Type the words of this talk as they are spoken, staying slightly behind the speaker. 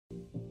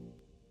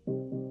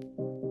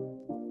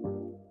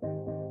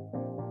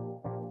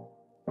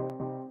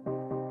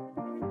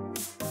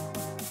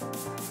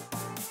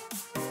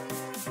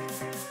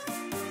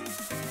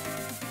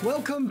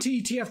Welcome to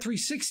ETF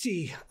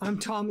 360. I'm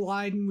Tom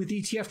Lydon with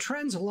ETF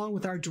Trends, along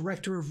with our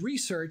Director of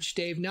Research,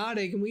 Dave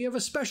Nadig, and we have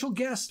a special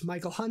guest,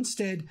 Michael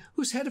Hunstad,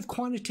 who's Head of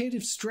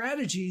Quantitative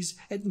Strategies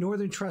at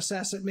Northern Trust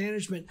Asset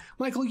Management.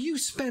 Michael, you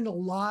spend a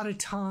lot of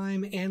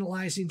time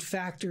analyzing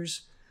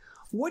factors.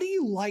 What do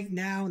you like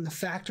now in the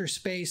factor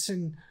space,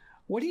 and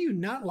what do you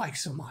not like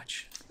so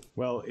much?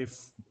 Well,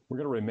 if we're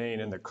going to remain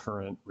in the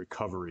current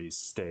recovery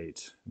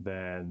state,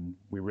 then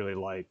we really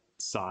like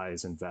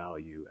size and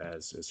value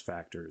as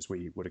factors.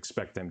 We would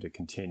expect them to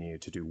continue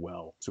to do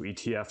well. So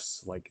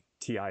ETFs like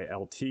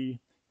TILT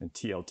and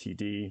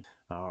TLTD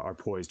are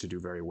poised to do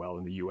very well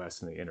in the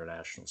US and the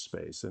international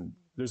space. And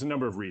there's a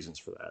number of reasons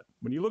for that.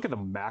 When you look at the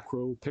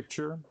macro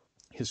picture,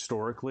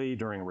 historically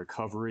during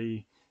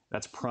recovery,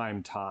 that's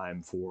prime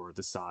time for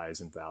the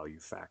size and value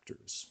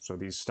factors. So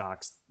these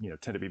stocks,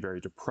 tend to be very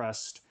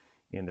depressed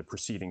in the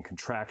preceding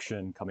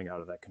contraction. Coming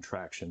out of that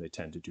contraction, they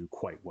tend to do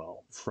quite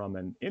well. From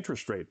an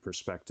interest rate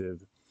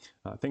perspective,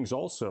 things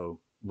also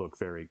look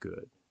very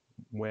good.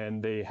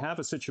 When they have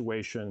a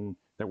situation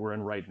that we're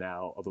in right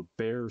now of a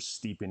bear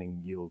steepening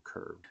yield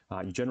curve,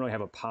 you generally have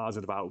a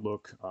positive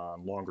outlook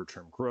on longer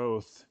term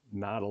growth,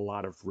 not a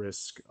lot of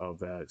risk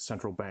of a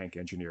central bank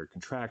engineered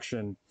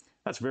contraction.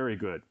 That's very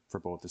good for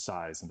both the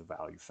size and the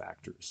value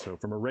factors. So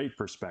from a rate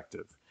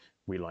perspective,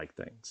 we like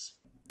things.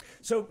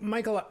 So,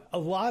 Michael, a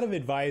lot of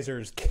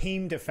advisors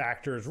came to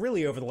factors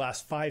really over the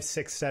last 5,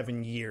 6,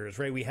 7 years,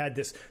 right? We had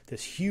this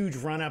huge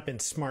run up in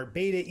smart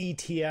beta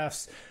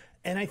ETFs.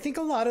 And I think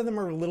a lot of them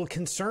are a little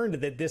concerned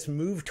that this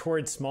move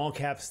towards small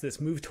caps, this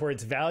move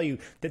towards value,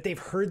 that they've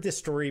heard this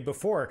story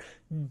before.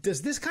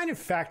 Does this kind of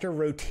factor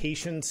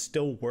rotation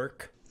still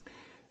work?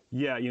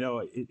 Yeah,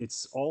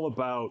 it's all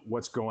about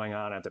what's going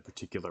on at the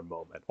particular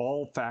moment.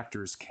 All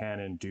factors can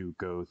and do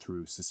go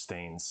through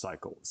sustained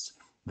cycles.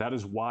 That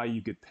is why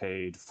you get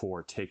paid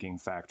for taking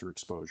factor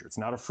exposure. It's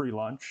not a free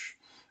lunch.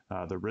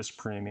 The risk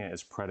premium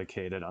is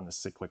predicated on the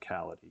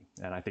cyclicality.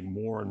 And I think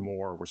more and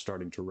more we're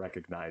starting to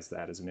recognize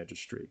that as an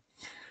industry.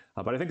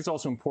 But I think it's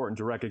also important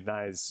to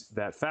recognize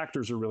that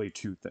factors are really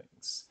two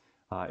things.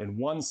 In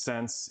one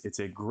sense, it's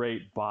a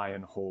great buy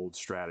and hold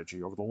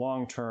strategy. Over the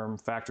long term,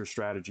 factor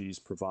strategies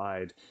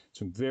provide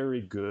some very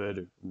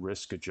good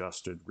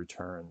risk-adjusted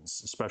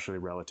returns, especially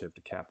relative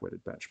to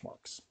cap-weighted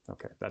benchmarks.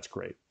 Okay, that's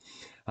great.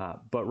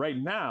 But right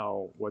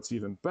now, what's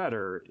even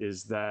better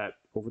is that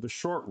over the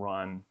short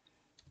run,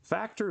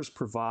 factors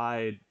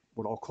provide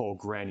what I'll call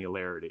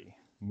granularity,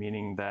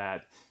 meaning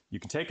that you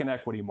can take an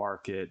equity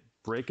market,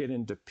 break it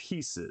into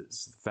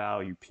pieces,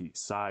 value piece,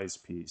 size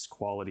piece,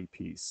 quality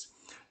piece.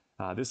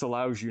 This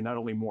allows you not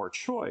only more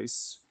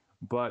choice,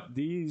 but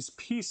these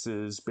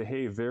pieces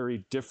behave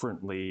very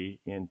differently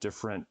in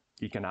different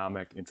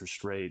economic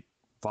interest rate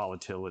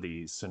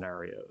volatility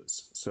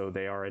scenarios. So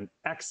they are an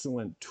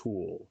excellent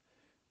tool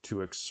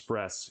to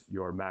express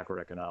your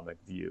macroeconomic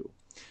view.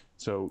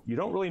 So you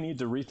don't really need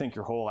to rethink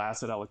your whole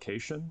asset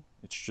allocation.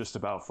 It's just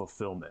about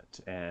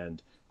fulfillment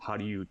and how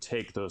do you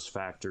take those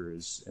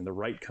factors in the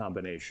right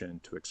combination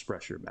to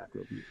express your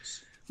macro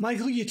views.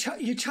 Michael, you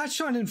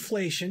touched on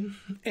inflation,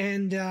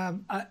 and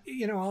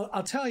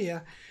I'll tell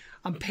you,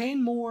 I'm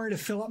paying more to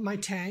fill up my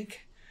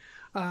tank.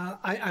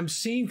 I'm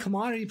seeing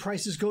commodity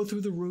prices go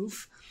through the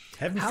roof.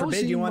 Heaven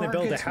forbid you want to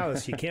build a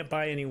house. You can't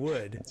buy any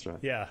wood. That's right.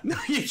 Yeah. No,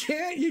 you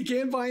can't. You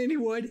can't buy any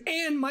wood.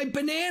 And my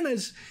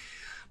bananas,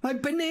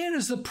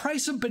 the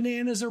price of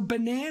bananas are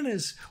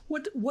bananas.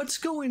 What's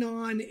going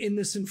on in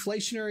this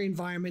inflationary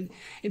environment?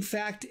 In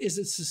fact, is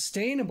it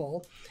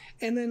sustainable?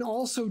 And then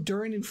also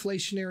during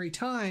inflationary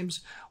times,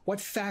 what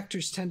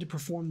factors tend to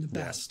perform the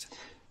best? Yeah.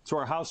 So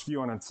our house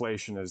view on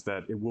inflation is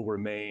that it will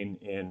remain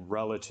in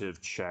relative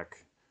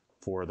check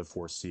for the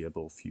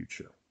foreseeable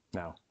future.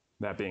 Now,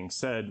 that being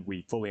said,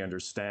 we fully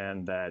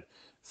understand that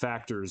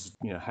factors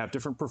have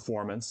different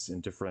performance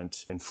in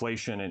different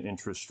inflation and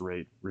interest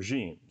rate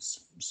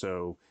regimes.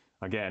 So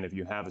again, if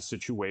you have a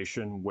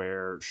situation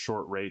where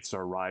short rates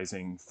are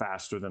rising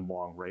faster than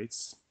long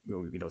rates,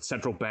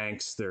 central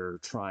banks, they're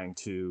trying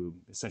to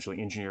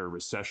essentially engineer a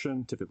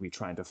recession, typically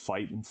trying to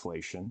fight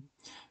inflation.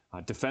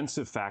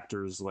 Defensive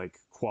factors like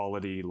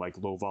quality, like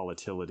low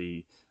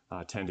volatility,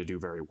 tend to do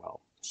very well.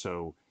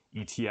 So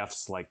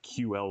ETFs like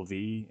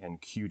QLV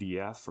and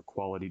QDF for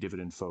quality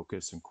dividend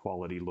focus and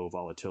quality low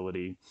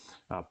volatility,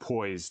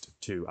 poised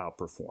to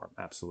outperform,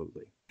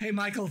 absolutely. Hey,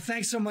 Michael,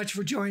 thanks so much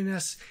for joining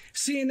us.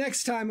 See you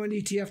next time on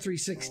ETF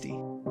 360.